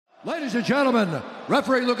Ladies and gentlemen,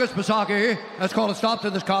 referee Lucas Pisaki has called a stop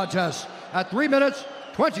to this contest at 3 minutes,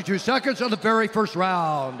 22 seconds of the very first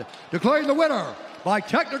round, declaring the winner by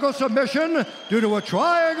technical submission due to a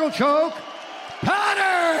triangle choke,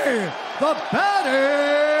 Paddy, the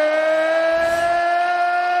Paddy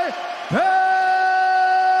Pimblett.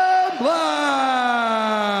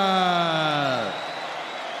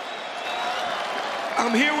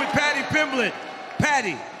 I'm here with Paddy Pimblett.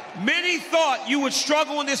 Paddy, many thought you would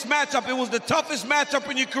struggle in this matchup. It was the toughest matchup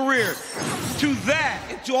in your career. To that,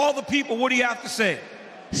 and to all the people, what do you have to say?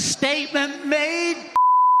 Statement made.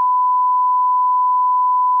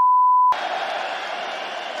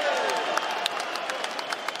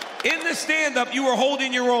 In the stand-up, you were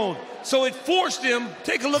holding your own. So it forced him,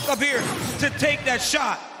 take a look up here, to take that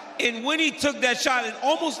shot. And when he took that shot, it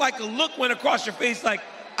almost like a look went across your face like,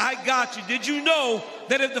 I got you. Did you know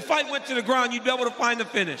that if the fight went to the ground, you'd be able to find the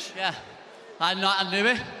finish? Yeah, I knew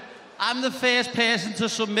it. I'm the first person to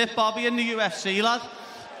submit Bobby in the UFC, lad.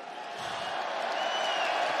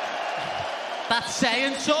 That's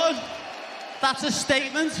saying something. That's a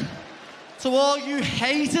statement to all you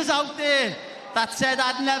haters out there that said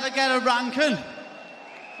I'd never get a ranking.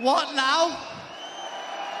 What now?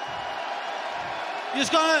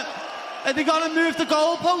 Are they gonna move the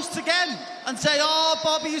goalposts again and say, oh,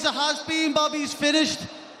 Bobby's a has-been, Bobby's finished?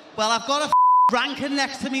 Well, I've got a ranking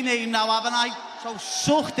next to me name now, haven't I? So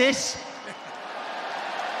suck this.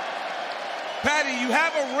 Paddy, you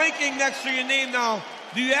have a ranking next to your name now.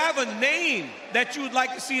 Do you have a name that you would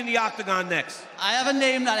like to see in the Octagon next? I have a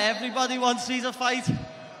name that everybody wants to see a fight.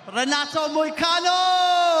 Renato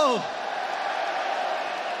Moicano!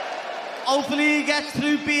 Hopefully he gets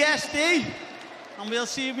through BSD, and we'll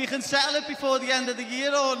see if we can settle it before the end of the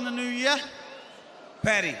year or in the new year.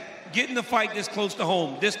 Paddy, getting the fight this close to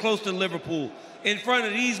home, this close to Liverpool, in front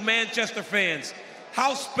of these Manchester fans,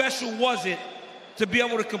 how special was it to be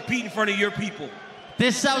able to compete in front of your people?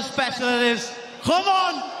 This is how special it is. Come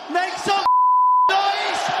on, make some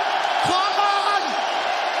noise! Come on!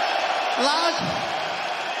 Lad,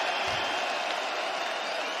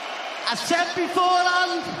 I said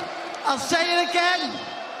beforehand, I'll say it again.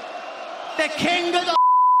 The king of the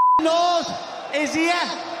North is here.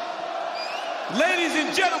 Ladies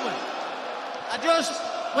and gentlemen.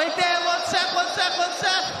 Wait there, one sec.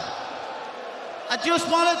 I just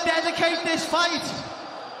want to dedicate this fight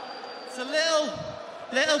to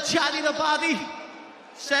little Chaddy the Baddy,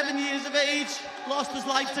 7 years of age, lost his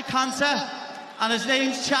life to cancer, and his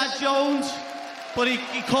name's Chad Jones, but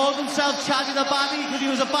he called himself Chaddy the Baddy because he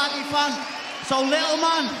was a Baddy fan. So little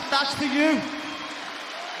man, that's for you.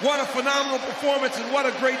 What a phenomenal performance and what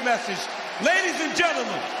a great message. Ladies and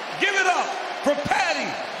gentlemen, give it up for Paddy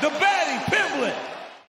the Baddy Pimblett.